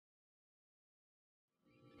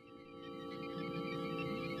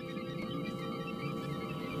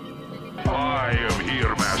I am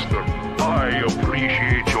here, Master. I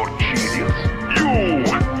appreciate your genius.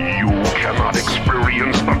 You cannot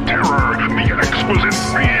experience the terror, the exquisite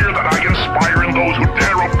fear that I inspire in those who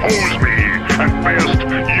dare oppose me. At best,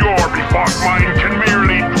 your befogged mind can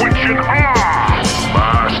merely twitch in awe.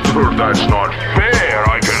 Master, that's not fair.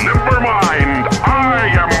 I can never mind.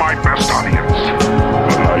 I am my best audience.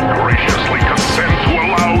 But I graciously consent to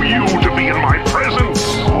allow you to be in my presence.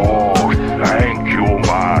 Oh, thank you,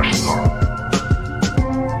 Master.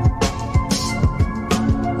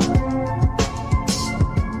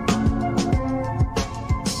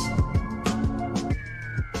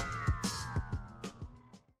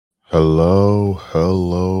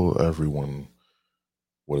 Hello, everyone.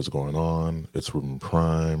 What is going on? It's Ruben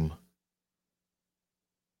Prime,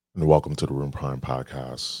 and welcome to the Ruben Prime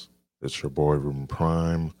podcast. It's your boy, Ruben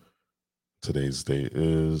Prime. Today's date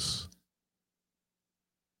is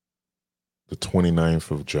the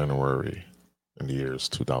 29th of January in the year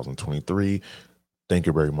 2023. Thank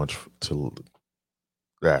you very much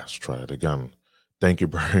let's try it again. Thank you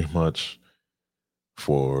very much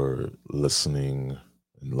for listening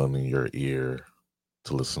and lending your ear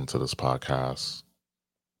to listen to this podcast.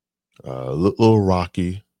 A little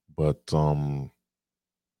rocky, but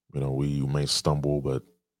we may stumble, but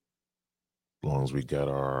as long as we get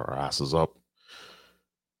our asses up,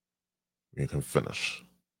 we can finish.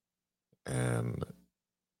 And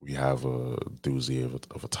we have a doozy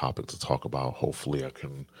of a topic to talk about. Hopefully, I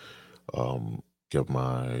can give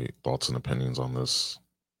my thoughts and opinions on this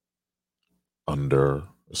under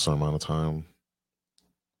a certain amount of time.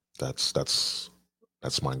 That's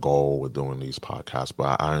my goal with doing these podcasts.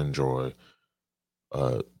 But I enjoy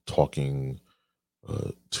talking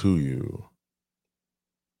to you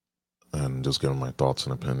and just giving my thoughts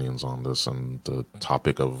and opinions on this and the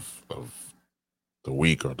topic of the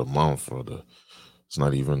week or the month it's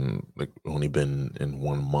not even like only been in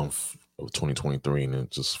 1 month of 2023, and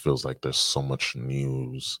it just feels like there's so much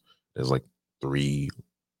news. There's like 3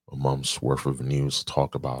 months worth of news to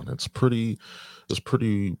talk about, and it's pretty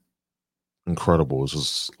incredible. It's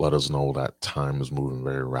just let us know that time is moving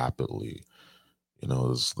very rapidly.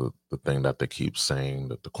 There's the thing that they keep saying,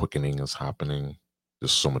 that the quickening is happening.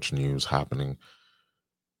 There's so much news happening.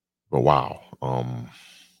 But wow,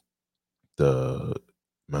 the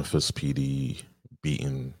Memphis PD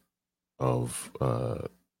beating of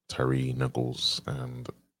Tyree Nichols, and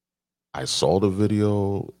I saw the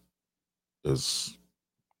video. Is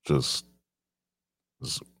just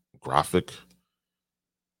graphic,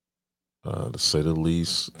 to say the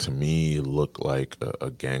least. To me, it looked like a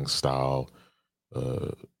gang style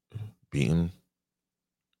beating,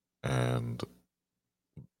 and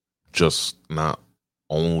just not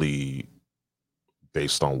only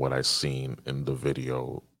based on what I seen in the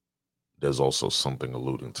video, there's also something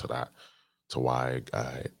alluding to that, to why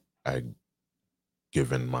I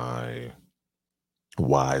given my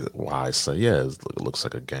why I say it looks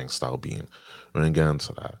like a gang style beating. We're gonna get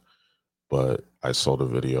into that, but I saw the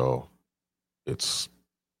video. It's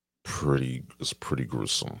pretty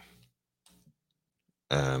gruesome,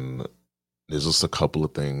 and there's just a couple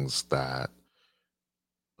of things that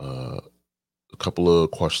a couple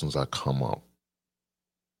of questions that come up,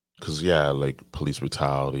 because like police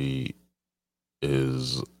brutality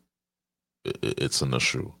it's an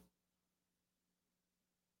issue,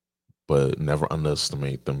 but never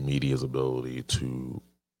underestimate the media's ability to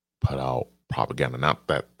put out propaganda. Not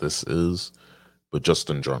that this is, but just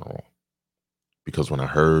in general. Because when I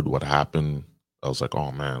heard what happened, I was like,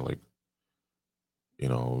 oh man, like,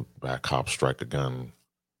 bad cops strike again,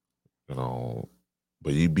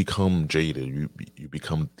 but you become jaded. You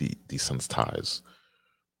become desensitized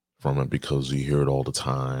from it, because you hear it all the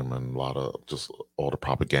time, and a lot of just all the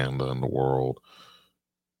propaganda in the world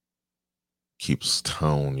keeps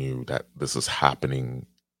telling you that this is happening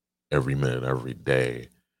every minute, every day.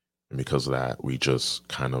 And because of that, we just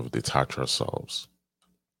kind of detach ourselves.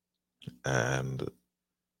 And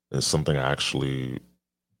it's something I actually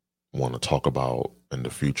want to talk about in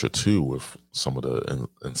the future too, with some of the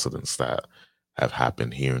incidents that have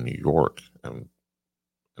happened here in New York, and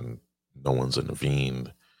no one's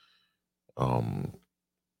intervened,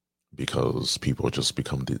 because people just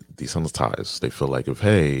become desensitized. They feel like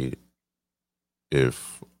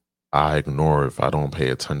if I ignore, if I don't pay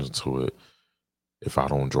attention to it, if I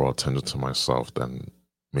don't draw attention to myself, then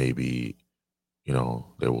maybe, they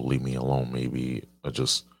will leave me alone. Maybe I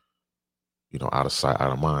just, out of sight,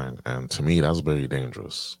 out of mind. And to me, that's very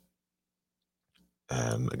dangerous.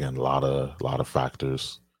 And again, a lot of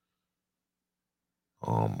factors.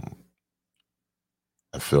 I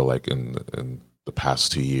feel like in the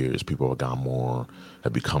past 2 years, people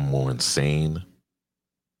have become more insane.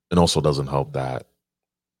 It also doesn't help that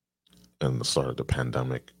in the start of the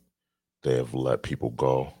pandemic, they have let people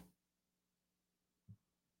go.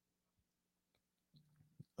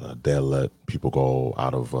 They let people go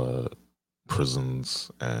out of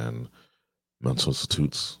prisons and mental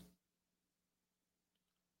institutes.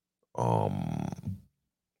 Um,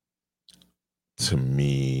 to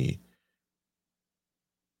me,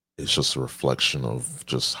 it's just a reflection of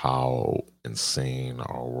just how insane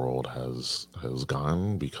our world has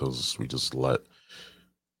gone because we just let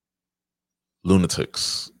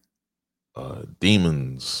lunatics,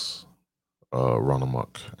 demons, run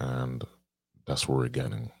amok, and that's what we're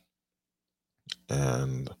getting.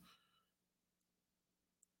 And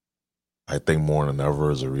I think more than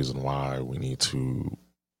ever is a reason why we need to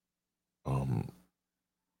um,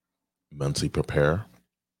 mentally prepare,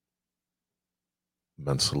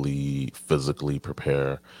 mentally, physically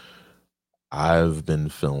prepare. I've been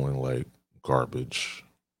feeling like garbage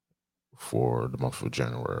for the month of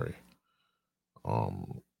January.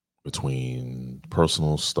 Um, between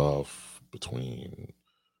personal stuff, between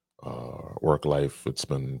work life, it's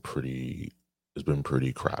been pretty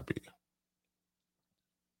crappy.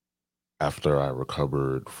 After I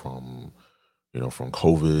recovered from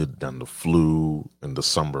COVID, then the flu in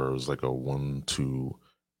December, it was like a 1-2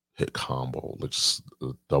 hit combo, like just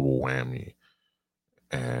a double whammy.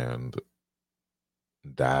 And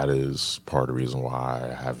that is part of the reason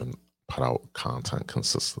why I haven't put out content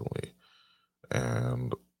consistently.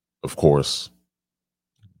 And of course,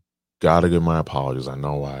 gotta give my apologies. I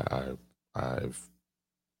know I've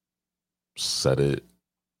said it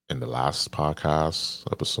in the last podcast,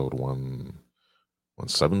 episode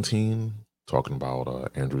 117, talking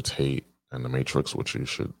about Andrew Tate and the Matrix, which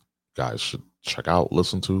guys should check out,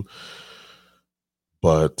 listen to.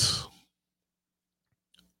 But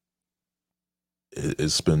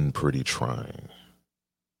it's been pretty trying.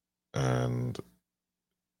 And,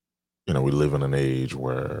 we live in an age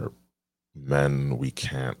where men, we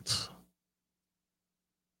can't,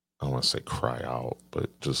 I don't want to say cry out,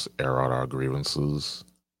 but just air out our grievances.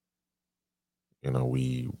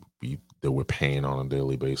 We deal with pain on a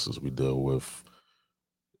daily basis. We deal with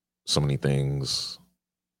so many things.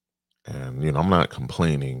 And, I'm not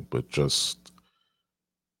complaining, but just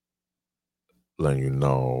letting you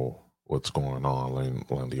know what's going on,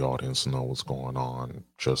 letting the audience know what's going on,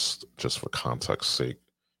 just for context sake,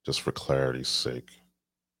 just for clarity's sake.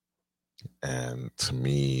 And to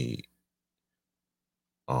me,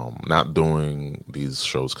 not doing these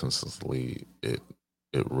shows consistently, it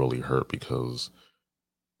really hurt because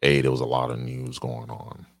there was a lot of news going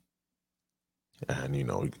on, and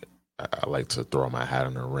I like to throw my hat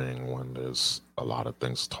in the ring when there's a lot of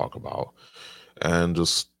things to talk about, and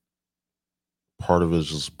just part of it is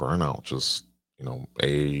just burnout, just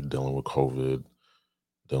dealing with COVID,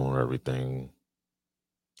 dealing with everything,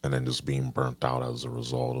 and then just being burnt out as a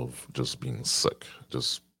result of just being sick.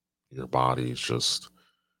 Just your body just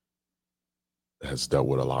has dealt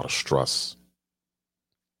with a lot of stress.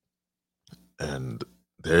 And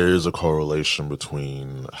there is a correlation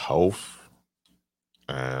between health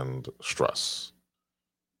and stress.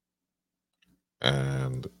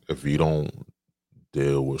 And if you don't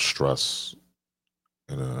deal with stress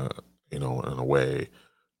in a way,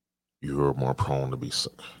 you're more prone to be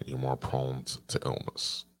sick. You're more prone to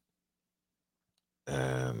illness.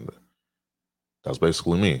 And that's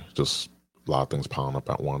basically me. Just a lot of things piling up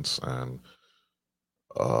at once, and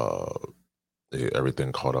uh,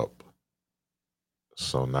 everything caught up.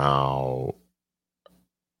 So now,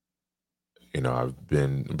 I've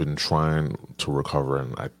been trying to recover,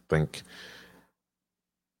 and I think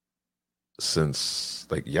since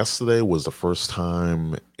like yesterday was the first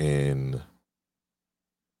time in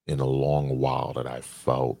a long while that I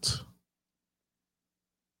felt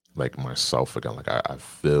like myself again. Like I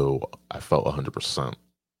felt 100%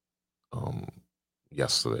 um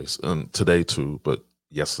yesterday and today too, but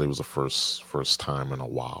yesterday was the first time in a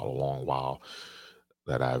while, a long while,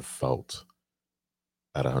 that I've felt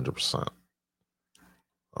at 100%.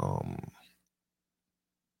 Um,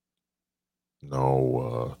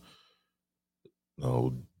 no,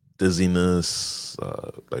 no dizziness.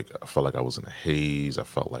 Like I felt like I was in a haze. I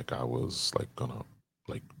felt like I was like gonna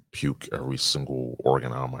like puke every single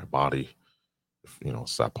organ out of my body. If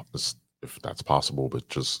that's possible, but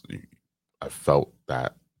just I felt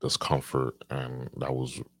that discomfort, and that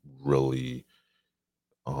was really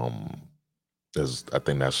um. I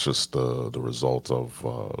think that's just the result of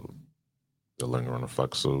the lingering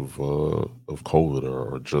effects of COVID,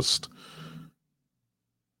 or just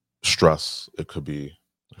stress. It could be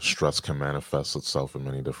stress can manifest itself in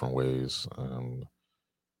many different ways. And,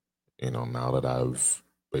 now that I've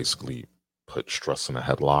basically put stress in a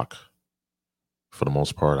headlock, for the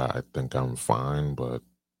most part, I think I'm fine. But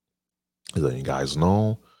letting you guys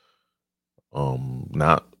know,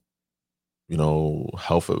 not,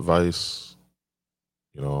 health advice,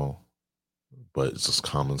 you know, but it's just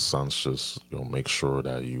common sense. Just, make sure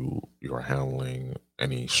that you're handling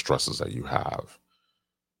any stresses that you have.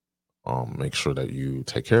 Make sure that you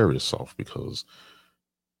take care of yourself because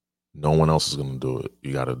no one else is going to do it.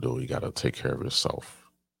 You got to do it. You got to take care of yourself.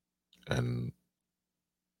 And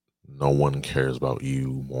no one cares about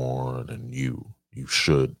you more than you. You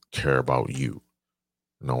should care about you.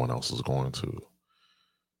 No one else is going to.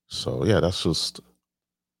 So, yeah, that's just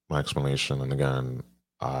my explanation. And again,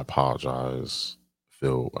 I apologize.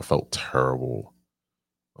 I felt terrible.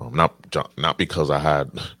 Not because I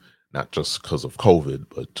had, not just because of COVID,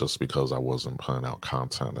 but just because I wasn't putting out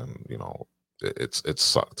content, and it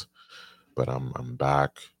sucked. But I'm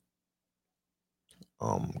back.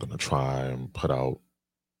 I'm gonna try and put out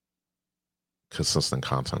consistent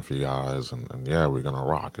content for you guys, and yeah, we're gonna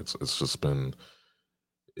rock. It's been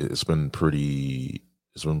pretty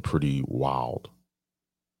wild,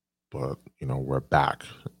 but we're back.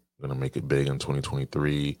 We're gonna make it big in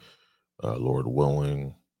 2023, Lord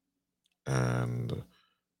willing, and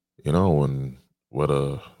and what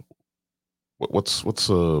a what's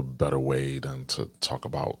a better way than to talk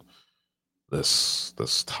about this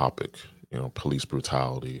topic? Police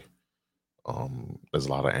brutality. There's a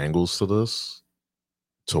lot of angles to this,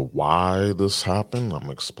 to why this happened. I'm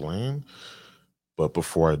gonna explain. But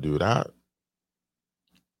before I do that,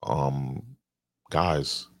 um,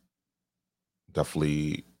 guys,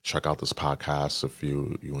 definitely check out this podcast if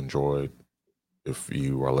you enjoyed. If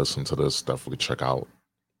you are listening to this, definitely check out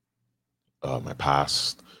my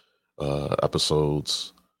past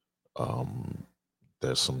episodes. Um,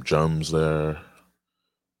 there's some gems there.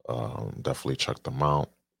 Definitely check them out.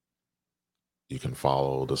 You can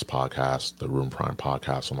follow this podcast, the Room Prime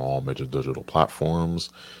Podcast, on all major digital platforms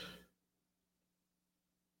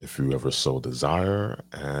if you ever so desire.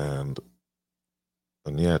 And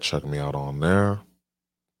yeah, check me out on there.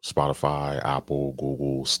 Spotify, Apple,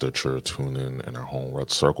 Google, Stitcher, TuneIn, and our home Red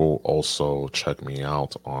Circle. Also, check me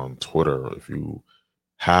out on Twitter. If you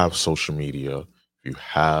have social media, if you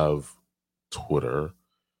have Twitter,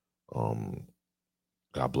 um,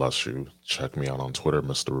 God bless you. Check me out on Twitter,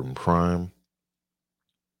 Mr. Room Prime.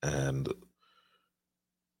 And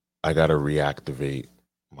I gotta reactivate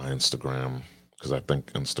my Instagram because I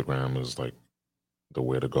think Instagram is like the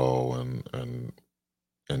way to go, and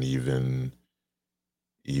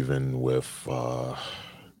even with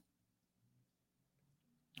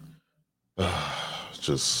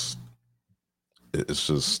just it's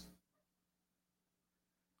just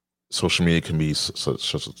social media can be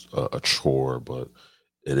such a chore, but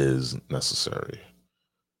it is necessary.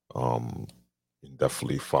 You can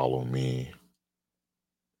definitely follow me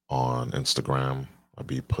on Instagram. I'll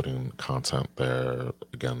be putting content there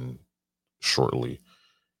again shortly.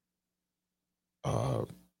 Uh,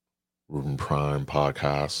 Ruben Prime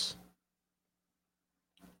Podcast.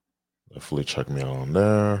 Definitely check me out on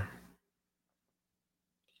there.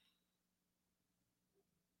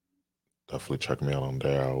 Definitely check me out on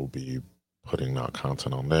there. I will be putting out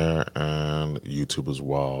content on there and YouTube as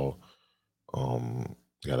well.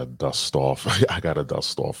 Gotta dust off. I gotta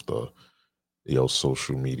dust off the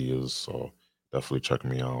social medias. So definitely check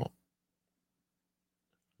me out.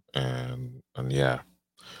 And yeah.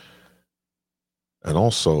 And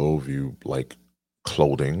also if you like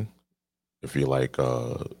clothing, if you like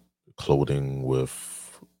clothing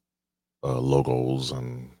with logos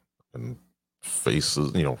and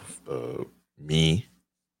faces, me.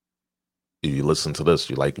 If you listen to this,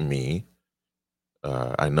 you like me.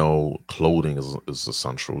 I know clothing is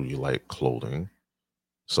essential. You like clothing,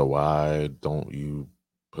 so why don't you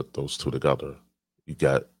put those two together? You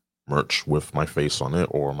get merch with my face on it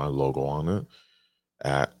or my logo on it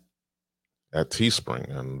at Teespring,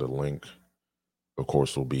 and the link, of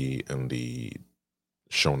course, will be in the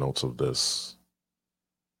show notes of this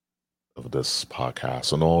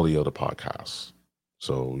podcast and all the other podcasts.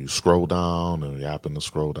 So you scroll down, and you happen to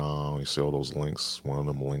scroll down, you see all those links. One of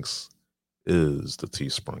them links is the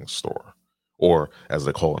Teespring store, or as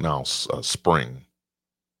they call it now, Spring,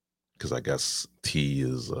 because I guess tea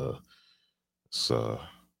is it's,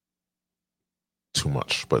 too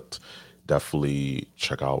much. But definitely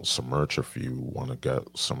check out some merch if you want to get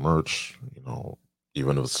some merch.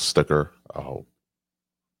 Even if it's a sticker, I'll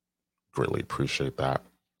greatly appreciate that.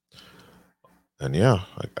 And yeah,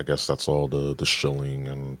 I guess that's all the shilling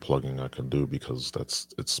and plugging I can do because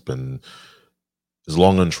it's a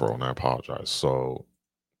long intro and I apologize. So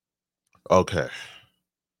okay,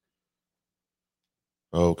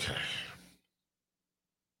 okay,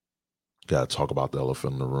 gotta talk about the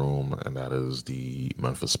elephant in the room, and that is the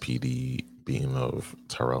Memphis PD beating of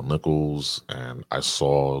Terrell Nichols. And I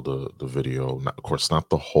saw the video, not, of course, not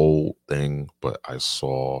the whole thing, but I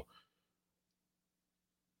saw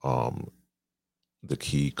um the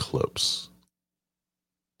key clips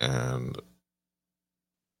and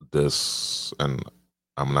and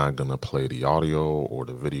I'm not gonna play the audio or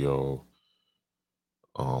the video.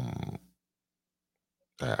 Um,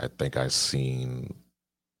 I think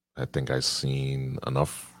I think I seen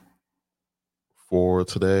enough for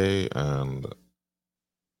today, and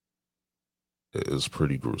it is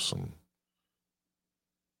pretty gruesome.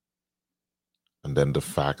 And then the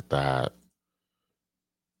fact that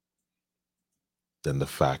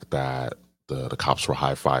the cops were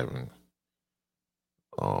high fiving,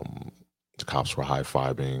 um, the cops were high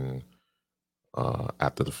fiving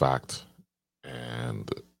after the fact,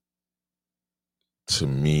 and to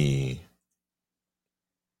me,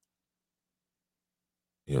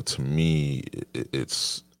 to me,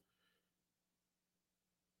 it's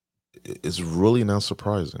really not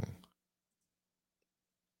surprising.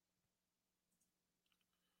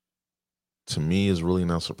 To me, it's really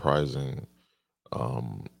not surprising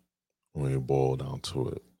um, when you boil down to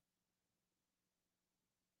it.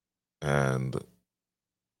 And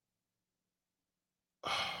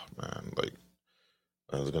man, like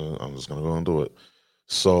I'm just gonna go and do it.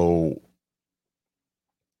 So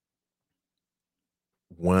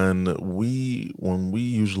when we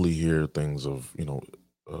usually hear things of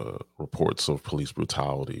reports of police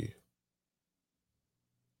brutality,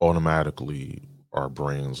 automatically our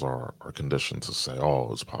brains are conditioned to say,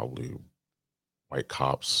 "Oh, it's probably white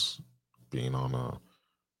cops being on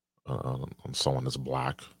on someone that's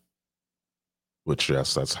black," which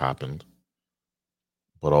yes, that's happened.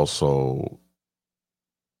 But also,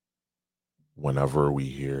 whenever we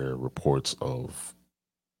hear reports of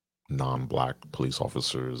non-black police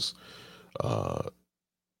officers, uh,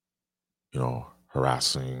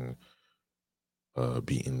 harassing,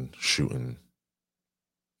 beating, shooting,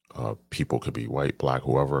 people could be white, black,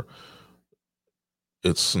 whoever.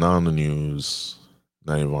 It's not on the news,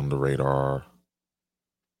 not even on the radar.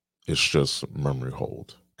 It's just memory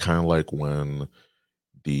hold. Kind of like when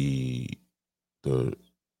the the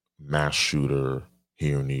mass shooter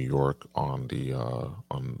here in New York on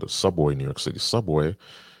the subway, New York City subway,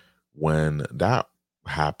 when that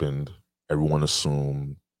happened, everyone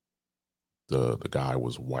assumed the guy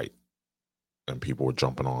was white, and people were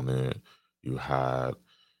jumping on it. You had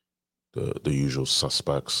the usual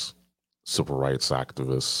suspects, civil rights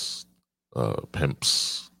activists,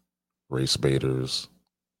 pimps, race baiters,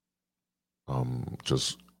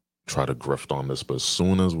 just try to grift on this. But as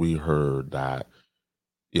soon as we heard that,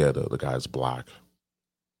 yeah, the guy's black,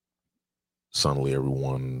 suddenly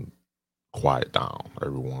everyone quiet down.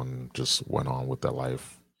 Everyone just went on with their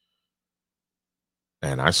life.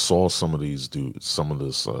 And I saw some of these dudes, some of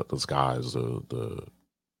this guys, the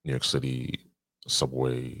New York City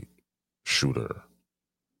subway shooter.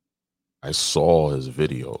 I saw his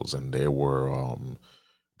videos, and they were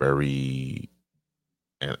very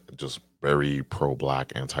and just very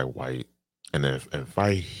pro-black, anti-white. And if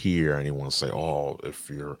I hear anyone say, "Oh, if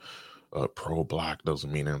you're pro-black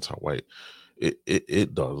doesn't mean anti-white,"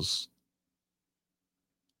 it does.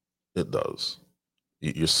 It does.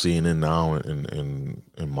 You're seeing it now in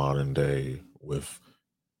modern day with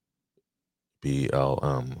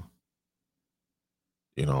BLM.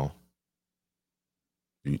 You know,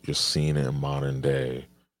 you're seeing it in modern day,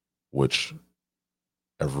 which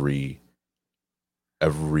every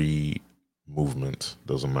every movement,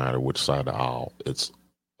 doesn't matter which side of the aisle, it's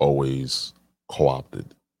always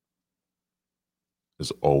co-opted.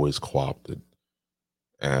 It's always co-opted,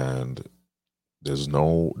 and there's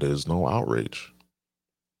no outrage.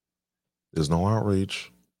 There's no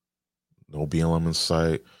outrage. No BLM in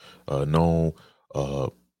sight. No uh,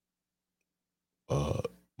 uh,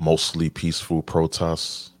 mostly peaceful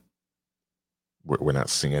protests. We're not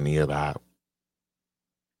seeing any of that.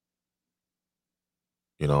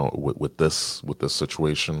 With this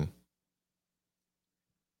situation,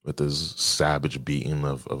 with this savage beating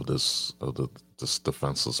of this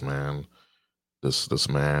defenseless man. This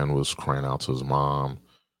man was crying out to his mom,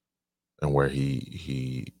 and where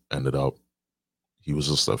he ended up, he was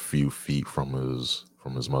just a few feet from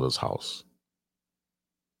his mother's house,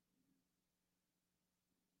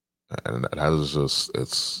 and that is just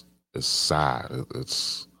it's sad.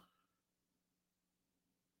 It's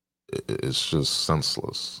it's just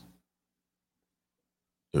senseless.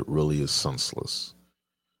 It really is senseless.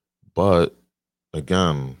 But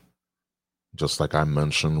again, just like I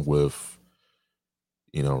mentioned with,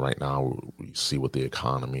 right now we see with the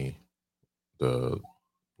economy, the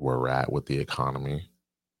where we're at with the economy,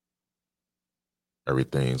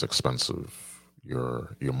 everything's expensive.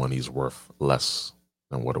 Your money's worth less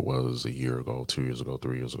than what it was a year ago, 2 years ago,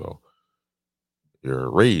 3 years ago. Your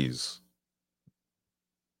raise,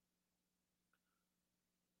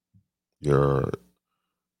 your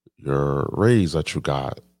your raise that you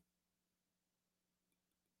got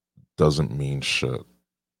doesn't mean shit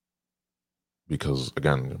because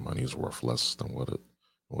again, your money's worth less than what it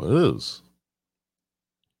is.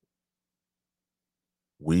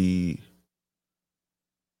 We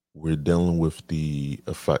we're dealing with the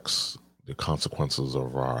effects, the consequences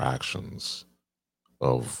of our actions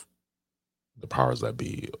of the powers that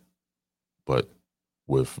be. But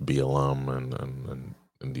with BLM and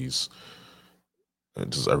these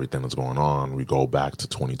and just everything that's going on, we go back to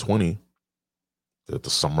 2020, the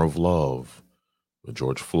summer of love with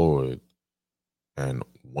George Floyd, and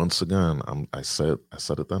once again, I said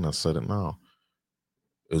it then, I said it now.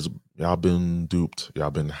 Is y'all been duped?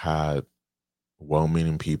 Y'all been had.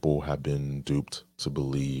 Well-meaning people have been duped to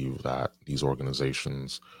believe that these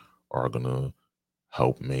organizations are gonna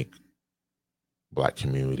help make black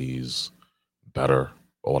communities better.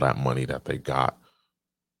 All that money that they got,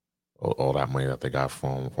 all that money that they got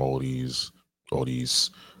from all these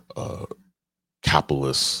uh,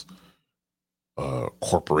 capitalist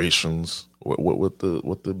corporations. What the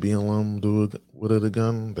BLM do with it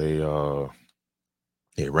again? They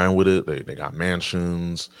ran with it. They got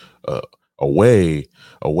mansions uh, away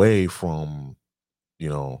away from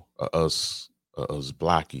us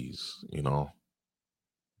blackies.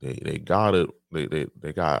 They got it.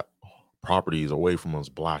 They got properties away from us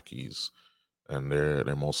blackies, and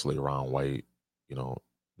they're mostly around white, you know,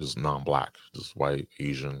 just non-black, just white,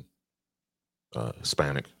 Asian,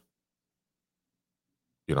 Hispanic,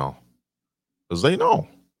 you know, because they know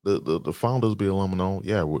the founders be know.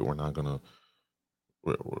 Yeah, we're not gonna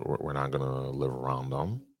we're not gonna live around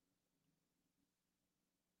them.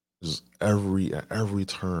 Just at every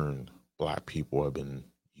turn, black people have been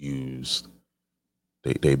used.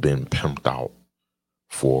 They've been pimped out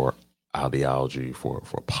for ideology, for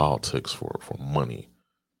politics, for money.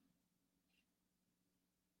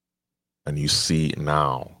 And you see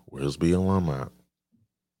now where's BLM at?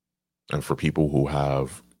 And for people who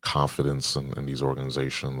have confidence in these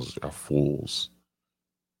organizations are fools.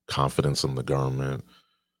 Confidence in the government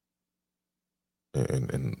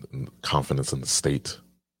and confidence in the state.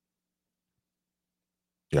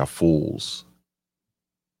 Yeah, fools.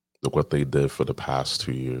 Look what they did for the past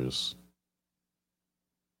 2 years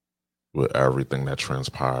with everything that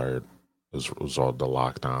transpired as a result of the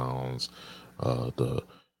lockdowns, the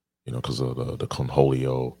because of the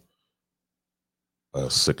conholio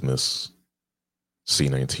sickness,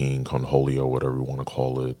 C-19, conholio, whatever you want to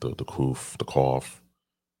call it, the coof, the cough,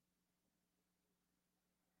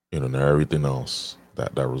 and everything else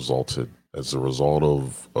that resulted as a result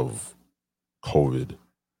of COVID.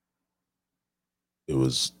 It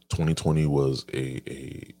was 2020 was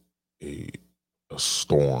a a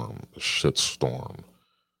storm, a shit storm,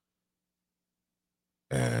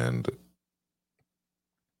 and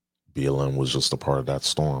BLM was just a part of that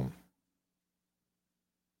storm.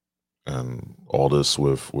 And all this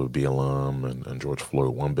with BLM and George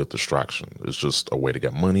Floyd, one bit distraction. It's just a way to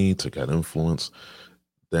get money, to get influence.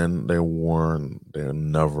 Then they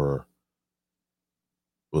never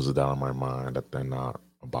was it out of my mind that they're not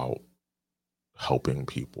about helping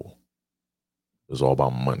people. It's all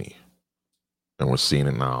about money, and we're seeing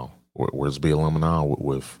it now. Where's BLM now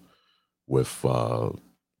with with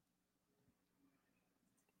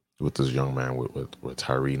this young man with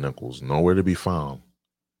Tyree Nichols? Nowhere to be found.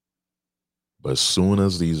 But as soon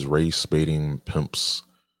as these race baiting pimps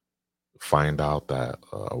find out that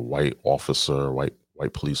a white officer, white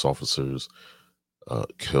police officers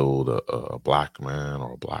killed a black man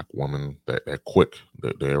or a black woman, they're quick.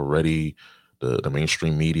 They're ready. The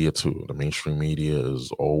mainstream media too. The mainstream media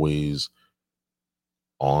is always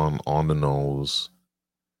on the nose.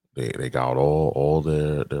 They got all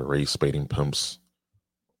their race baiting pimps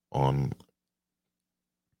on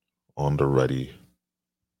on the ready,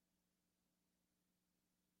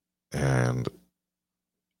 and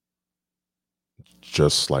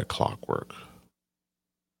just like clockwork.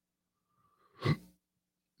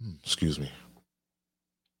 Excuse me.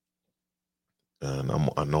 And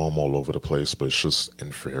I know I'm all over the place, but it's just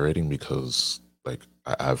infuriating because like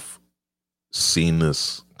I've seen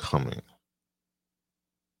this coming.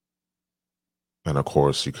 And of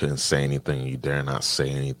course, you couldn't say anything. You dare not say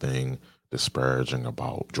anything disparaging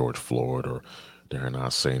about George Floyd, or dare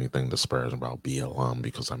not say anything disparaging about BLM,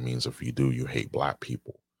 because that means if you do, you hate black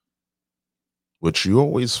people. Which you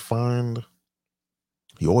always find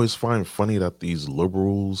funny that these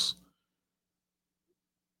liberals,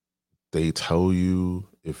 they tell you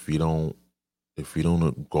if you don't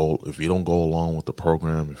go along with the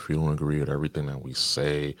program, if you don't agree with everything that we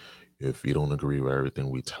say, if you don't agree with everything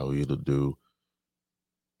we tell you to do,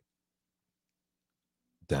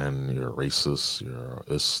 then you're racist, you're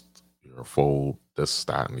a ist, you're a phobe, this,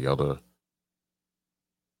 that, and the other.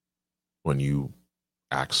 When you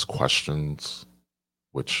ask questions,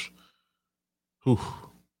 which, whew,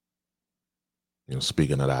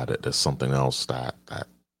 speaking of that, there's something else that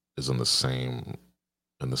is in the same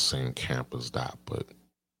camp as that, but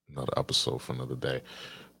another episode for another day.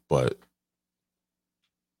 But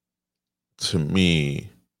to me,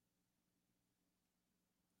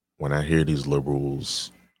 when I hear these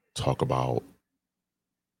liberals talk about,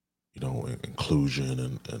 inclusion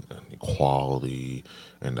and equality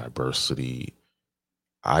and diversity,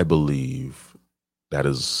 I believe that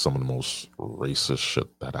is some of the most racist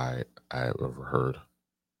shit that I've ever heard.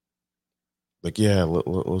 Like, yeah,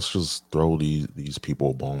 let's just throw these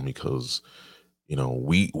people a bone because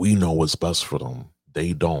we know what's best for them.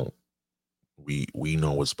 They don't. We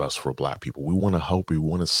know what's best for black people. We want to help you. We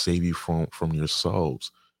want to save you from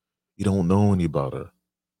yourselves. You don't know any better.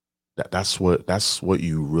 That's what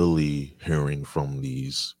you really hearing from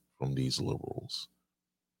these liberals.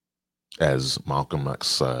 As Malcolm X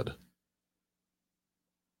said,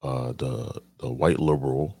 the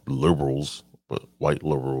liberals, but white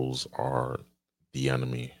liberals are the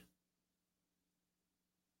enemy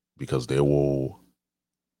because they will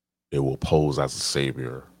pose as a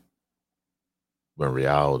savior, when in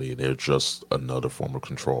reality they're just another form of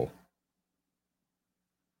control.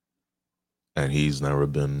 And he's never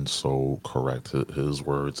been so correct. His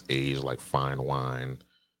words age like fine wine,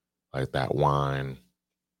 like that wine.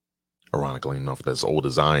 Ironically enough, that's old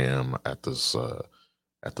as I am at this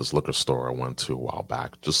liquor store I went to a while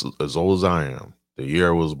back, just as old as I am, the year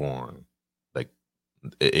I was born, like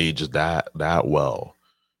it aged that well.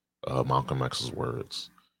 Malcolm X's words,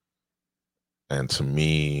 and to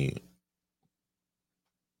me,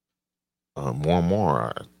 more and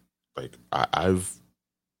more, I've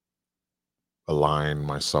aligned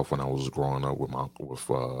myself when I was growing up with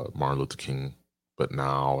Martin Luther King, but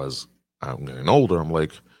now as I'm getting older, I'm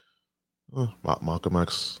like, Malcolm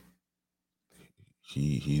X,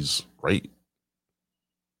 he's right,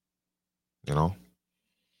 you know.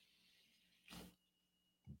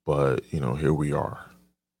 But here we are,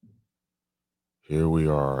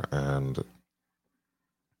 and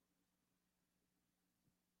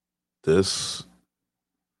this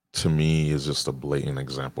to me is just a blatant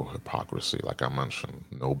example of hypocrisy. Like I mentioned,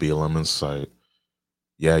 no BLM in sight.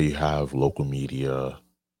 Yeah, you have local media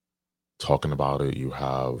talking about it. You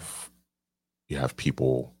have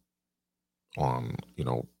people on,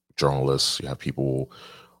 journalists. You have people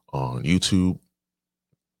on YouTube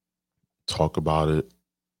talk about it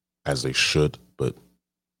as they should, but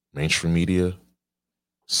mainstream media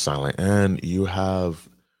silent. And you have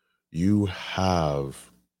you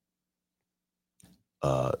have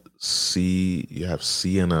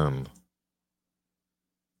CNN.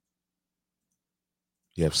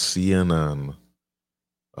 You have CNN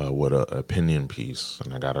with an opinion piece,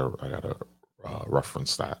 and I gotta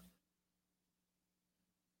reference that.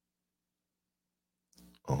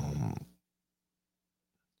 Um,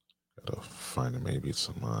 gotta find it. Maybe it's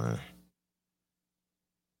in my.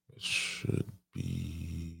 It should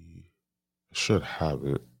be. I should have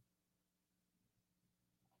it,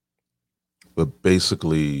 but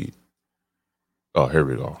basically, oh, here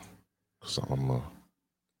we go. So I'm gonna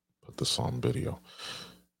put this on video.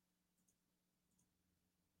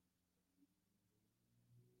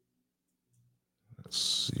 Let's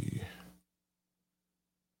see.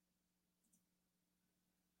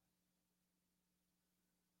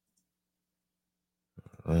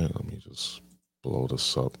 All right, let me just blow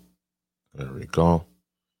this up. There we go.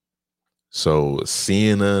 So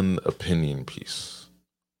CNN opinion piece.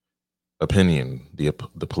 Opinion: the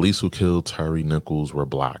police who killed Terry Nichols were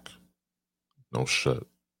black. No shit.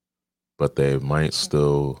 But they might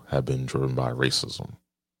still have been driven by racism.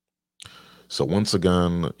 So once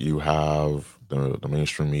again, you have the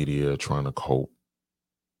mainstream media trying to cope,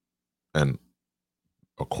 and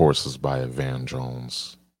of course, it's by Van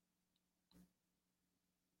Jones.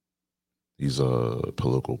 He's a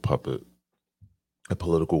political puppet, a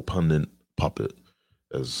political pundit puppet,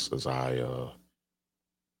 as I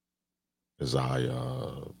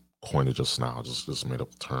coined it just now, just made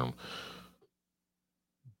up the term.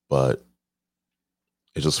 But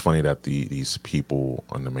it's just funny that these people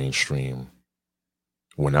on the mainstream,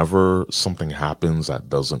 whenever something happens that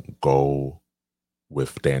doesn't go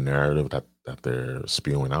with their narrative that they're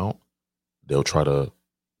spewing out, they'll try to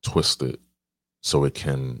twist it so it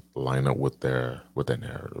can line up with their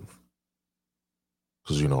narrative.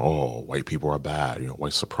 Because oh, white people are bad.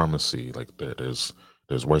 White supremacy. Like there's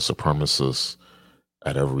white supremacists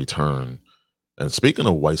at every turn. And speaking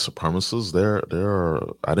of white supremacists, there are.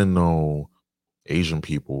 I didn't know Asian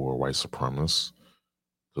people were white supremacists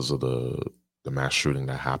because of the mass shooting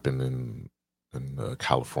that happened in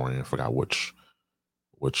California. I forgot which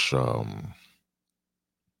which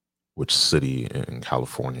city in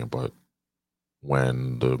California, but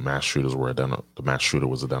when the mass shooters were the mass shooter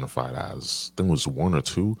was identified as, I think it was one or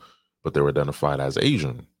two, but they were identified as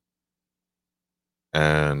Asian.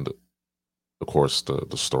 And of course the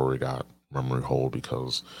story got memory hold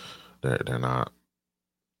because they're not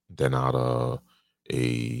a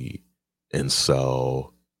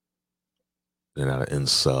incel, they're not an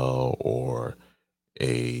incel or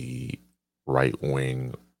a right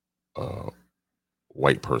wing uh,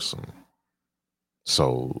 white person.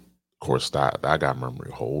 So of course that got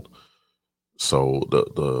memory hold. So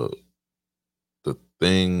the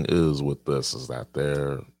thing is with this is that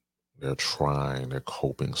they're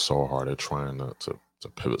coping so hard, they're trying to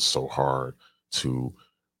pivot so hard to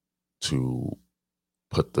to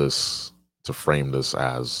put this to frame this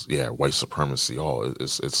as, yeah, white supremacy. Oh,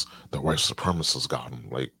 it's the white supremacists got them.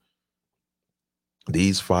 Like,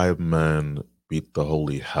 these five men beat the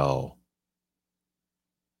holy hell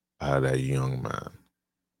out of that young man,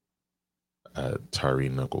 at Tyree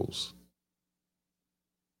Nichols.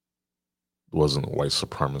 It wasn't white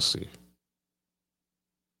supremacy.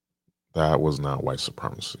 That was not white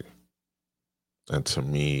supremacy. And to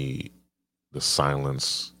me, the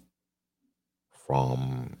silence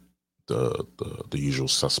from the usual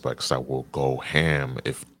suspects that will go ham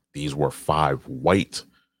if these were five white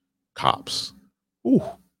cops. Ooh,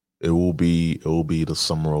 it will be the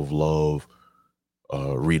summer of love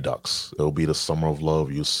redux. It'll be the summer of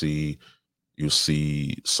love. You see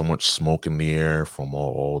so much smoke in the air from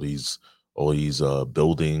all these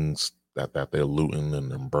buildings that they're looting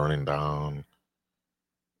and burning down.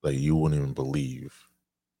 Like, you wouldn't even believe.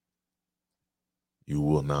 You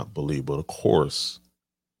will not believe. But of course,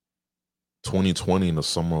 2020 in the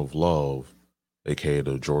summer of love, aka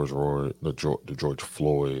the George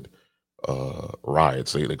Floyd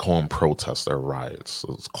riots. They call them protests. They're riots.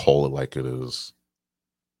 So let's call it like it is.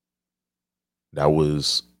 That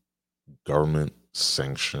was government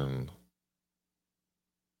sanctioned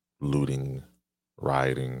looting,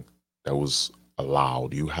 rioting. That was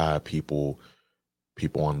allowed. You had people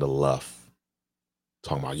on the left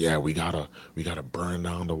talking about, yeah, we gotta burn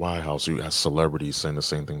down the White House. You had celebrities saying the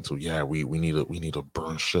same thing too. Yeah, we need to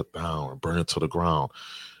burn shit down, burn it to the ground.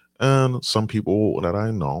 And some people that I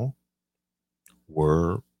know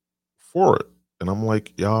were for it. And I'm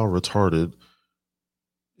like, y'all retarded.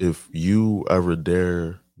 If you ever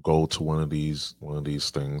dare go to one of these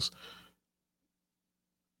things,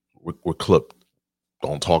 we're clipped.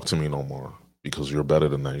 Don't talk to me no more because you're better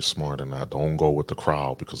than that. You're smarter than that. Don't go with the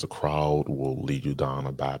crowd because the crowd will lead you down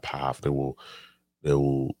a bad path. They will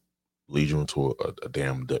lead you into a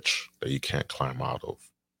damn ditch that you can't climb out of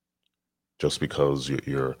just because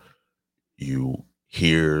you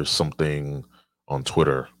hear something on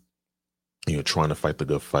Twitter and you're trying to fight the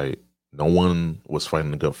good fight. No one was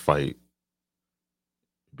fighting the good fight,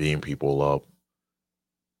 beating people up,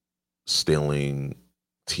 stealing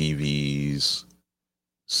TVs,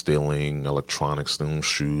 stealing electronics, stealing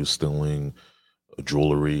shoes, stealing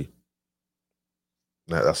jewelry.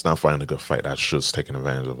 That's not fighting a good fight. That's just taking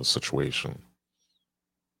advantage of a situation.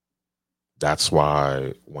 That's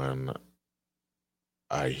why when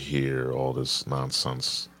I hear all this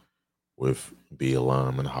nonsense with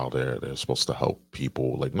BLM and how they're supposed to help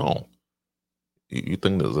people, like, no, you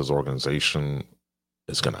think that this organization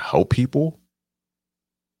is going to help people?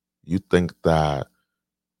 You think that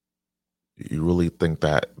you really think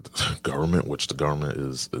that government, which the government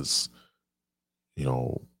is you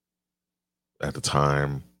know at the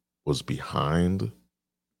time was behind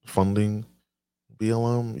funding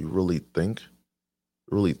BLM? You really think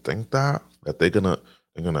that they're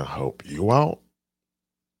gonna help you out?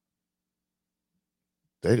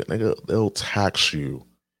 They'll tax you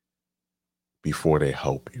before they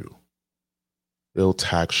help you. They'll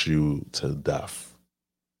tax you to death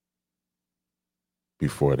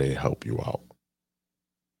before they help you out.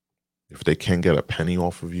 If they can't get a penny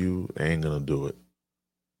off of you, they ain't gonna do it.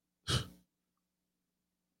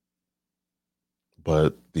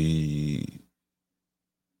 But the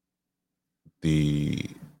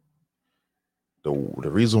the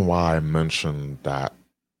reason why I mentioned that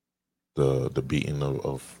the beating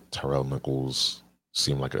of Tyrell Nichols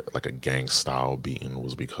seemed like a gang style beating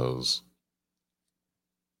was because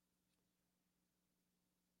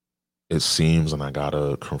it seems, and I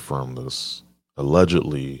gotta confirm this,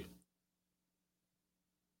 allegedly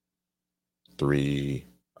 3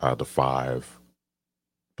 out of the 5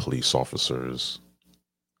 police officers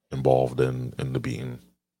involved in the beating,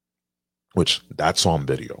 which that's on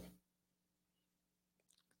video.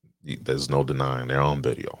 There's no denying they're on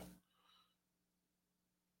video.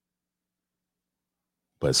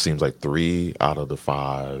 But it seems like 3 out of the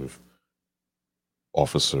 5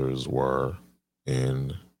 officers were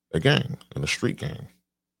in a gang, in a street gang.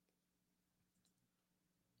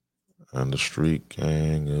 And the street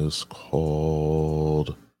gang is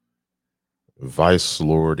called Vice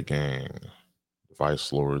Lord Gang.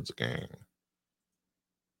 Vice Lords Gang.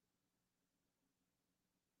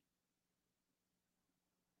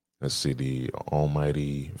 Let's see, the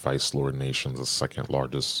Almighty Vice Lord Nation is the second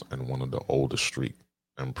largest and one of the oldest street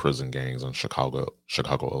and prison gangs in Chicago,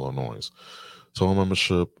 Illinois. Total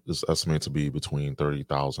membership is estimated to be between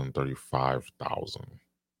 30,000 and 35,000.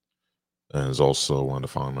 And is also one of the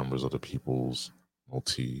founding members of the People's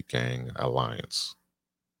Multi-Gang Alliance.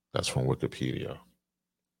 That's from Wikipedia.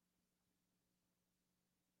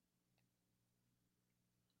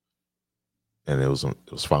 And it was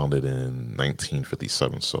founded in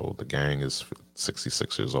 1957, so the gang is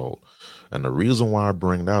 66 years old. And the reason why I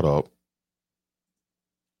bring that up,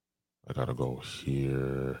 I gotta go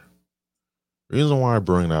here. The reason why I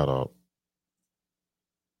bring that up,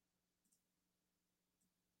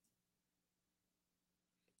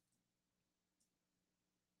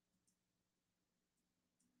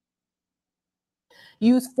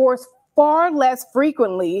 use force far less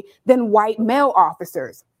frequently than white male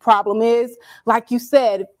officers. Problem is, like you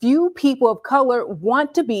said, few people of color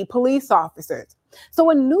want to be police officers. So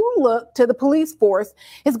a new look to the police force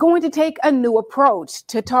is going to take a new approach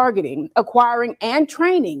to targeting, acquiring, and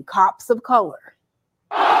training cops of color.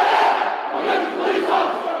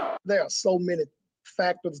 There are so many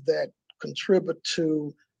factors that contribute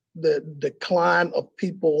to the decline of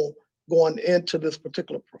people going into this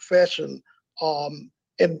particular profession. And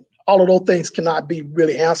all of those things cannot be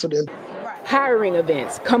really answered in Hiring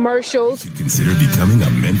events, commercials. Consider becoming a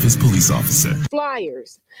Memphis police officer.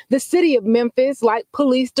 Flyers. The city of Memphis, like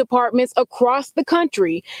police departments across the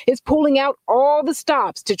country, is pulling out all the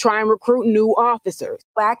stops to try and recruit new officers.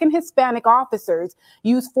 Black and Hispanic officers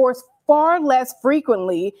use force far less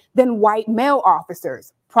frequently than white male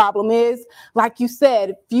officers. Problem is, like you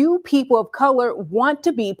said, few people of color want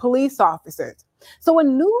to be police officers. So a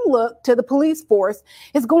new look to the police force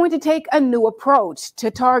is going to take a new approach to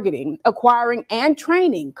targeting, acquiring, and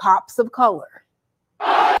training cops of color.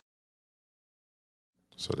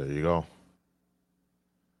 So there you go.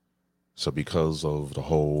 So because of the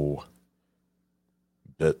whole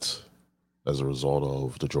bit as a result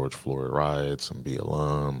of the George Floyd riots and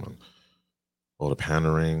BLM and all the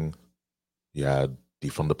pandering, you had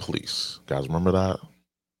defund the police. Guys, remember that?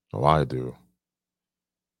 Oh, I do.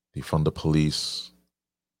 Defund the police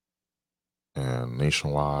and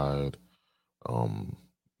nationwide,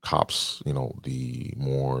 cops, the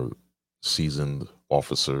more seasoned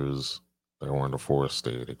officers that were in the force,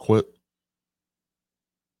 they quit.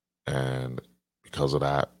 And because of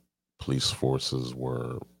that, police forces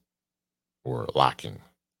were lacking.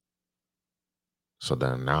 So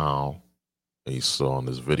then now, you saw on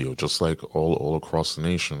this video, just like all across the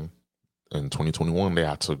nation, in 2021, they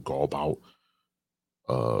had to go about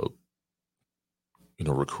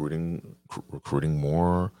recruiting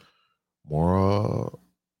more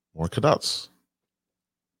cadets.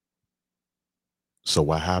 So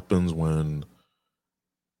what happens when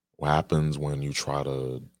you try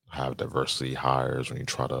to have diversity hires, when you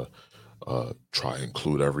try to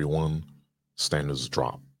include everyone? Standards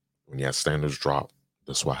drop. When you have standards drop,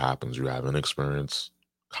 that's what happens. You have inexperienced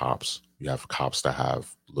cops. You have cops that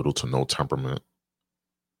have little to no temperament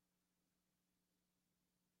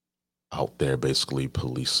out there basically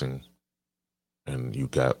policing, and you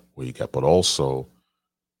get what you get. But also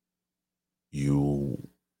you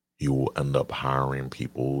will end up hiring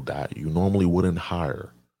people that you normally wouldn't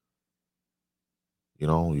hire.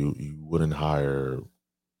 You wouldn't hire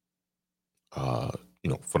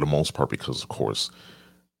for the most part, because of course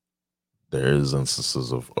there is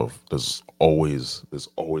instances of there's always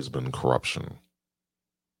been corruption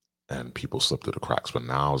and people slip through the cracks. But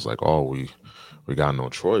now it's like, oh, we got no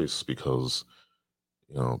choice, because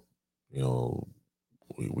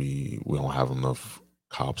we don't have enough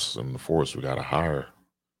cops in the force. We got to hire.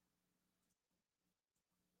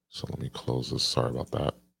 So let me close this. Sorry about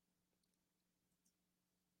that.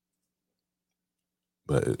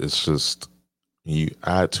 But it's just, you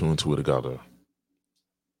add two and two together.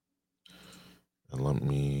 And let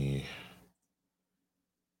me.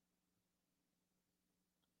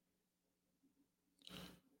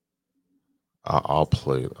 I'll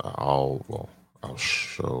play. I'll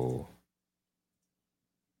show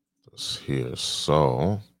this here.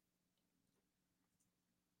 So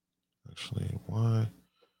actually, why?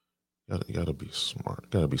 You gotta be smart.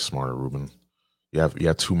 Gotta be smarter, Ruben. You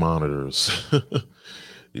have two monitors.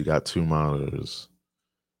 You got two monitors.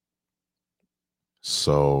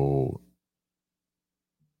 So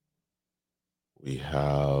we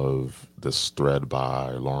have this thread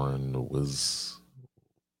by Lauren Wiz.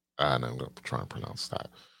 And I'm gonna try and pronounce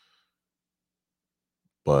that.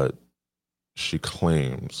 But she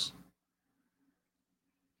claims,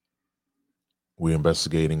 we're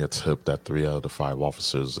investigating a tip that 3 out of the 5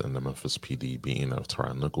 officers in the Memphis PD beating of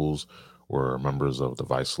Tyron Nichols were members of the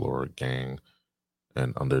Vice Lord gang,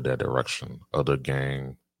 and under their direction, other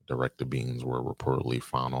gang directed beatings were reportedly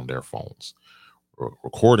found on their phones.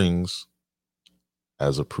 Recordings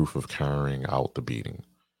as a proof of carrying out the beating.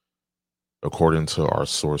 According to our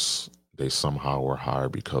source, they somehow were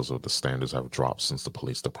hired because of the standards have dropped since the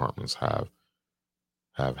police departments have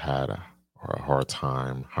had a hard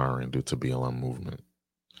time hiring due to BLM movement.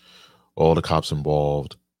 All the cops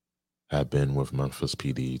involved have been with Memphis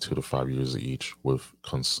PD 2 to 5 years each, with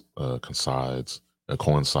coincides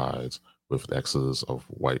with the exodus of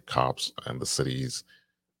white cops and the city's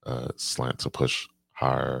slant to push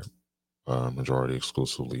higher majority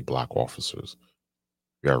exclusively black officers.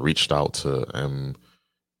 We have reached out to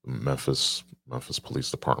Memphis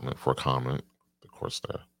Police Department for a comment. Of course,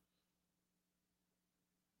 they're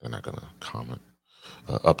not gonna comment.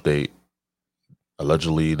 Update.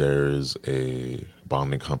 Allegedly, there is a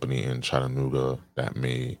bonding company in Chattanooga that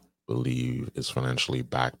may believe is financially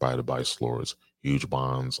backed by the Vice Lords. Huge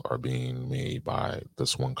bonds are being made by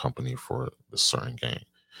this one company for this certain gang.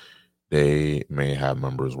 They may have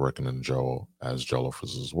members working in jail as jail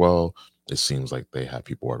officers as well. It seems like they have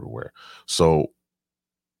people everywhere. So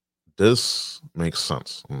this makes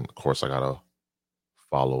sense. And of course, I gotta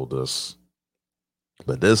follow this,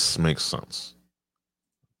 but this makes sense.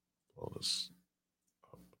 Follow this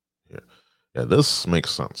up here. Yeah, this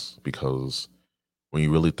makes sense because when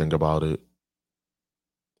you really think about it,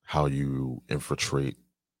 how you infiltrate,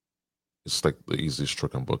 it's like the easiest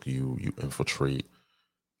trick in book. You infiltrate.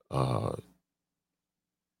 Uh,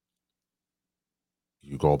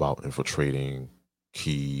 you go about infiltrating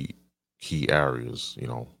key areas. You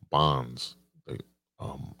know, bonds. Like,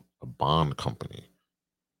 a bond company.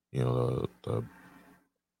 You know, the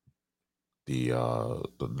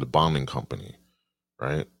bonding company,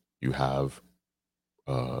 right? You have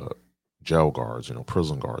jail guards, you know,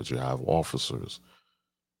 prison guards. You have officers.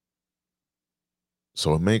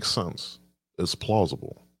 So it makes sense. It's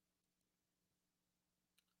plausible.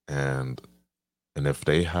 And if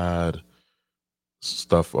they had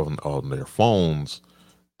stuff on their phones,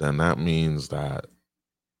 then that means that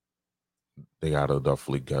they gotta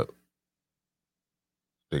definitely get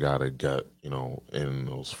you know, in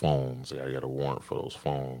those phones. They gotta get a warrant for those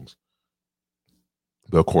phones.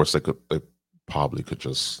 But of course, they probably could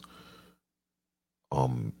just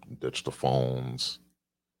ditch the phones,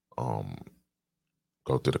 um,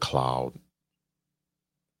 go through the cloud.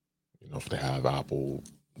 You know, if they have Apple,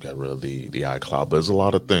 get rid of the iCloud. There's a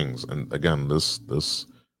lot of things, and again, this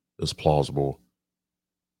is plausible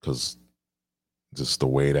because just the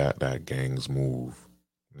way that gangs move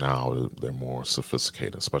now, they're more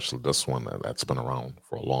sophisticated, especially this one that's been around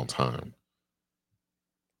for a long time.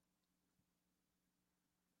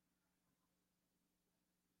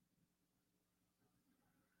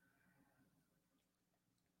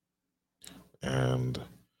 And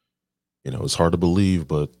you know, it's hard to believe,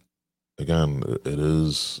 but again, it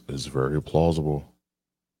is very plausible.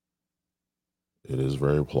 It is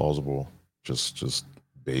very plausible, just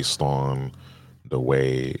based on the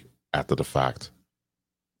way after the fact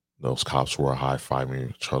those cops were high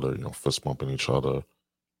fiving each other, you know, fist bumping each other,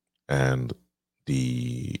 and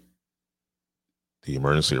the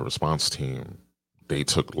emergency response team, they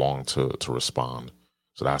took long to respond,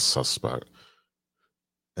 so that's suspect.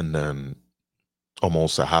 And then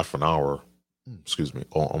almost a half an hour, excuse me,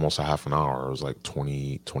 almost a half an hour, it was like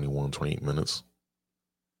 20, 21, 28 minutes.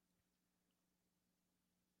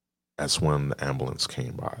 That's when the ambulance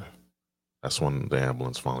came by. That's when the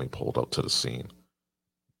ambulance finally pulled up to the scene.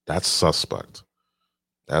 That's suspect.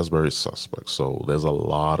 That's very suspect. So there's a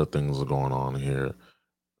lot of things going on here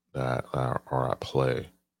that are at play.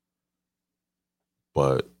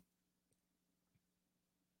 But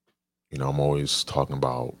I'm always talking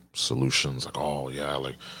about solutions, like, oh yeah,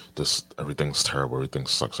 like this, everything's terrible, everything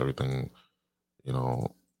sucks, everything, you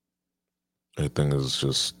know, everything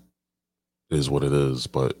is what it is.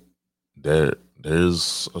 But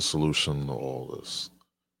there's a solution to all this.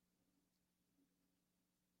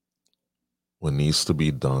 What needs to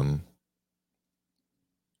be done,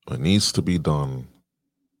 what needs to be done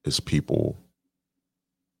is people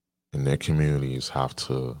in their communities have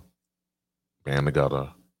to band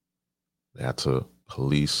together. They have to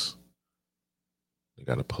police. They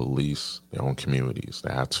got to police their own communities.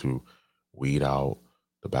 They have to weed out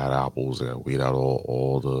the bad apples. They got to weed out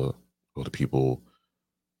all the people,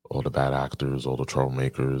 all the bad actors, all the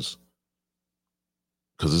troublemakers.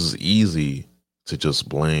 Because it's easy to just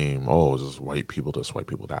blame, oh, it's just white people this, white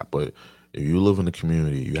people that. But if you live in the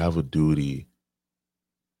community, you have a duty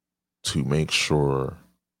to make sure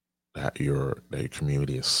that your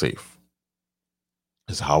community is safe.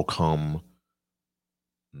 Is how come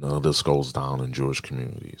none of this goes down in Jewish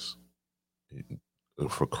communities?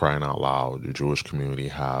 For crying out loud, the Jewish community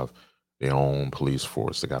have their own police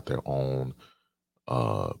force. They got their own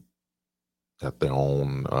uh,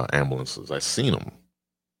 ambulances. I've seen them.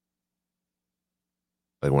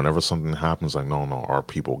 Like whenever something happens, like no, our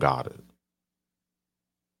people got it,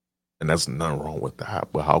 and that's nothing wrong with that.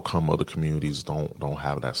 But how come other communities don't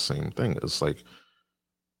have that same thing? It's like,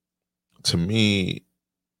 to me,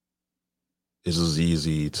 it's just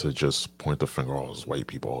easy to just point the finger, oh, it's white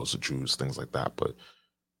people, oh, it's the Jews, things like that. But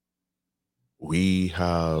we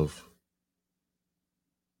have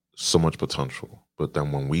so much potential. But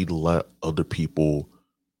then when we let other people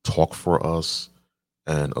talk for us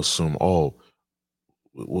and assume, oh,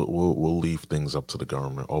 we'll leave things up to the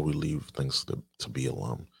government, or we leave things to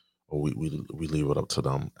BLM, or we leave it up to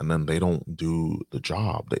them, and then they don't do the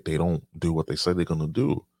job. They don't do what they say they're gonna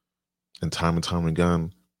do. And time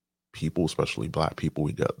again, people, especially Black people,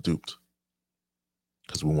 we get duped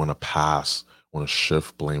because we want to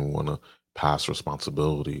shift blame, we want to pass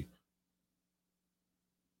responsibility.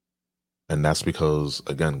 And that's because,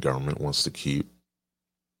 again, government wants to keep,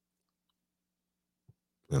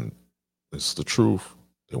 and it's the truth,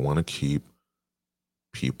 they want to keep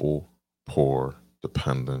people poor,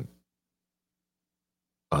 dependent,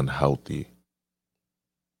 unhealthy,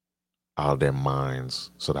 out of their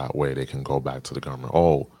minds, so that way they can go back to the government.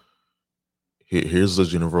 Oh, here's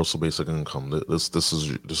this universal basic income. This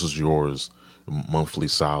is yours, monthly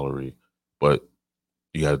salary, but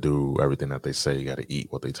you got to do everything that they say. You got to eat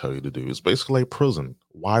what they tell you to do. It's basically like prison.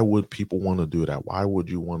 Why would people want to do that? Why would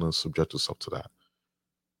you want to subject yourself to that?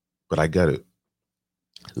 But I get it.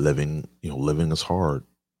 Living is hard.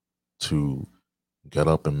 To get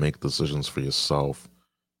up and make decisions for yourself,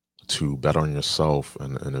 to bet on yourself,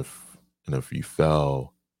 and if you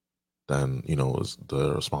fail, then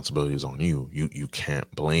the responsibility is on you. You can't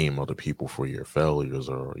blame other people for your failures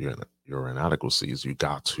or your inadequacies. You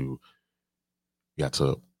got to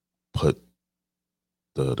put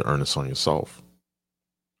the earnest on yourself,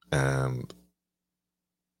 and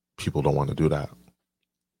people don't want to do that.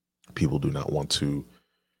 People do not want to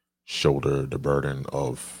shoulder the burden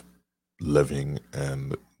of living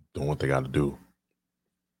and doing what they got to do.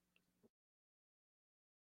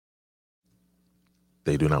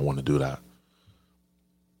 They do not want to do that.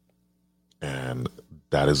 And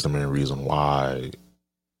that is the main reason why,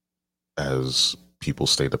 as people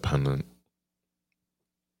stay dependent,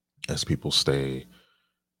 as people stay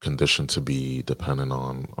conditioned to be dependent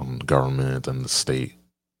on government and the state,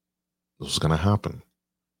 this is going to happen.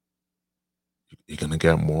 You're going to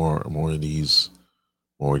get more of these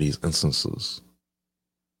instances.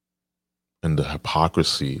 And the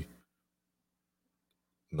hypocrisy,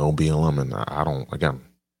 no BLM, and I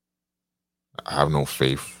have no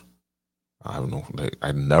faith.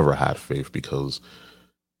 I never had faith, because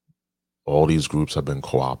all these groups have been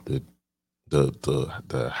co-opted.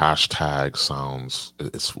 The hashtag sounds,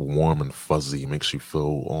 it's warm and fuzzy, makes you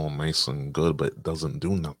feel all nice and good, but it doesn't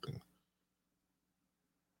do nothing.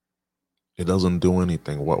 It doesn't do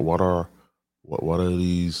anything. What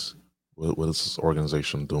is this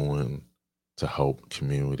organization doing to help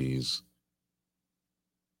communities,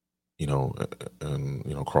 and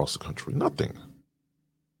across the country? Nothing.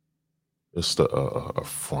 It's a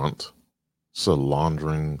front. It's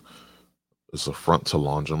a front to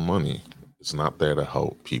launder money. It's not there to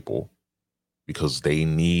help people, because they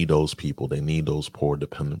need those people. They need those poor,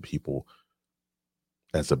 dependent people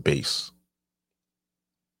as a base.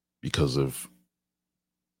 Because if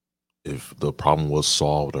if the problem was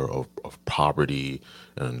solved or of poverty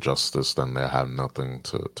and injustice, then they have nothing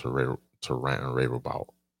to rant and rave about.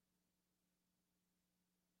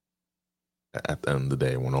 At the end of the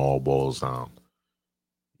day, when it all boils down,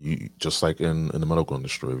 you just like in the medical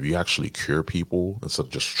industry, if you actually cure people instead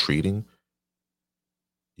of just treating,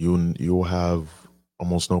 you'll have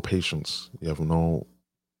almost no patients. You have no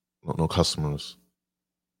customers.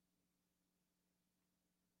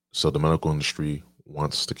 So the medical industry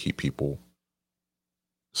wants to keep people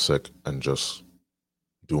sick and just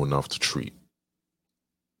do enough to treat.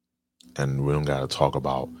 And we don't got to talk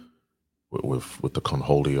about with the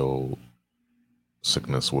conholio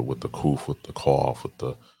sickness, with the coof, with the cough, with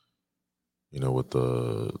the with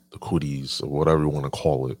the cooties or whatever you want to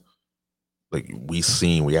call it. Like we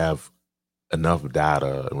have enough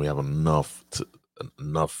data and we have enough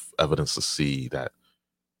evidence to see that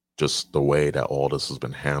just the way that all this has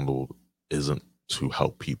been handled isn't to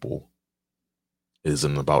help people,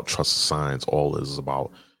 isn't about trusted science. All it is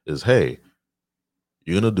about is, hey,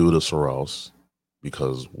 you're gonna do this or else,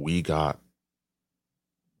 because we got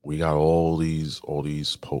all these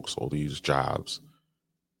pokes, all these jobs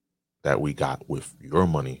that we got with your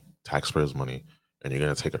money, taxpayers' money, and you're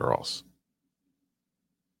gonna take it or else.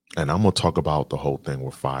 And I'm gonna talk about the whole thing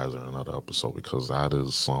with Pfizer in another episode, because that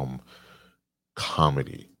is some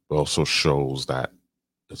comedy, but also shows that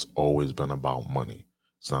it's always been about money.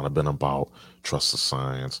 It's not been about trusted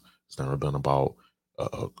science. It's never been about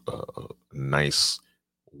a nice,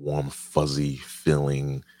 warm, fuzzy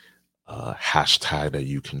feeling hashtag that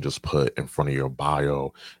you can just put in front of your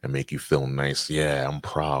bio and make you feel nice. Yeah, I'm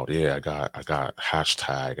proud. Yeah, I got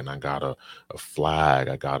hashtag, and I got a flag.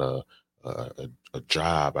 I got a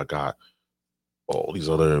job. I got all these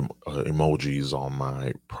other emojis on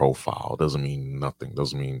my profile. Doesn't mean nothing.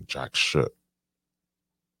 Doesn't mean jack shit.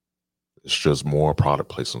 It's just more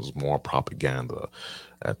product placements, more propaganda.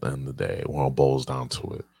 At the end of the day, when it boils down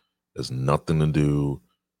to it, there's nothing to do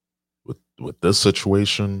with this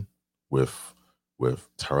situation with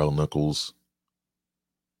Tyrell Nichols.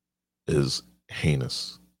 Is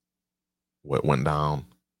heinous. What went down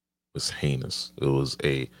was heinous. It was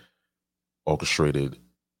a orchestrated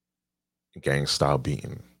gang style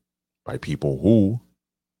beating by people who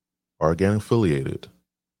are gang affiliated,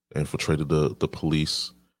 infiltrated the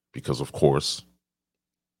police, because of course,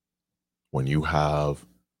 when you have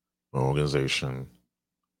an organization,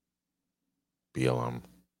 BLM,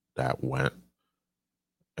 that went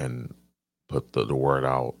and put the word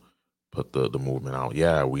out, put the movement out.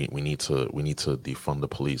 Yeah, we need to defund the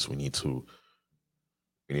police. We need to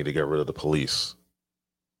get rid of the police.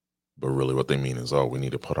 But really what they mean is, oh, we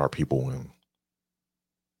need to put our people in.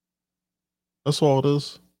 That's all it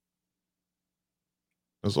is.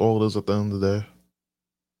 That's all it is at the end of the day.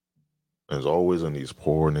 And it's always in these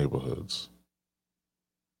poor neighborhoods.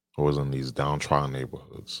 Always in these downtrodden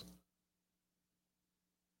neighborhoods.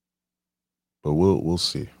 But we'll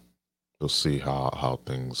see. We'll see how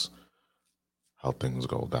things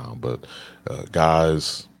go down. But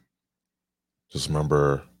guys, just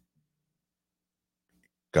remember,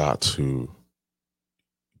 gotta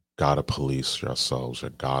police yourselves. You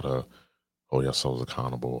gotta hold yourselves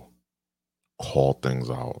accountable. Call things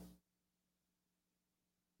out,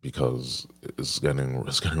 because it's getting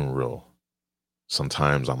real.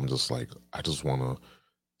 Sometimes I'm just like, I just want to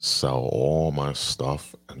sell all my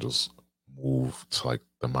stuff and just move to like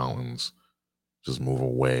the mountains, just move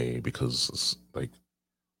away, because it's like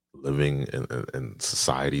living in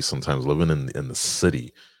society, sometimes living in the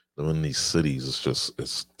city, living in these cities,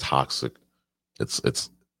 it's toxic. It's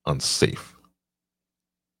unsafe.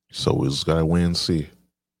 So we just gotta wait and see.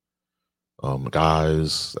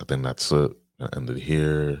 Guys, I think that's it. I ended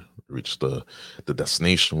here. Reached the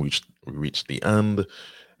destination. We reached the end,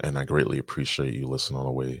 and I greatly appreciate you listening all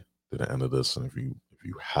the way to the end of this. And if you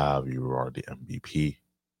are the MVP.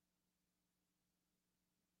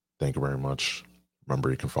 Thank you very much. Remember,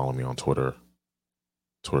 you can follow me on Twitter,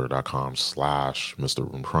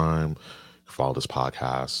 twitter.com/Mr. Room Prime. You can follow this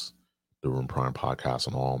podcast, the Room Prime Podcast,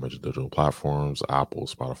 on all major digital platforms: Apple,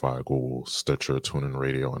 Spotify, Google, Stitcher, TuneIn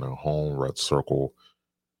Radio, and at home, Red Circle.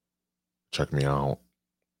 Check me out.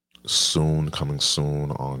 Coming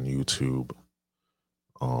soon on YouTube.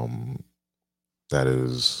 That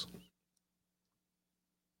is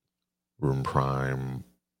Room Prime,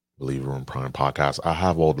 believe Room Prime Podcast. I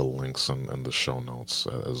have all the links in the show notes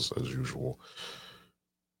as usual.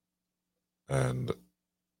 And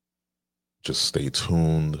just stay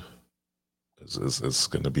tuned. It's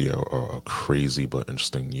going to be a crazy but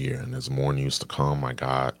interesting year, and there's more news to come. I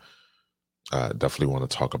got I definitely want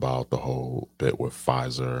to talk about the whole bit with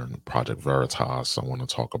Pfizer and Project Veritas. I want to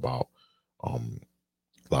talk about a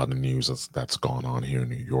lot of the news that's gone on here in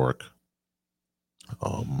New York.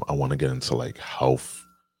 I want to get into like health.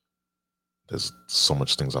 There's so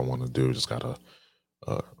much things I want to do. Just gotta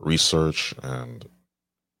research and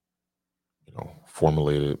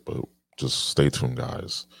formulate it. But just stay tuned,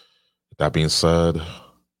 guys. That being said,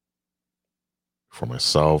 for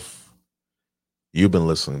myself, you've been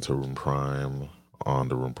listening to Room Prime on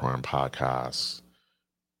the Room Prime podcast,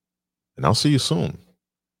 and I'll see you soon.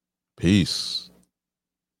 Peace.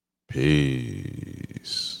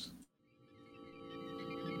 Peace.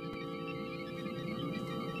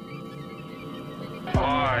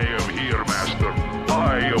 I am here, Master.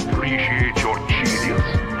 I appreciate your genius.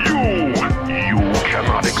 You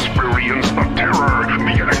cannot experience the terror,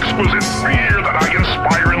 the exquisite fear that I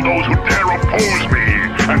inspire in those who dare oppose me.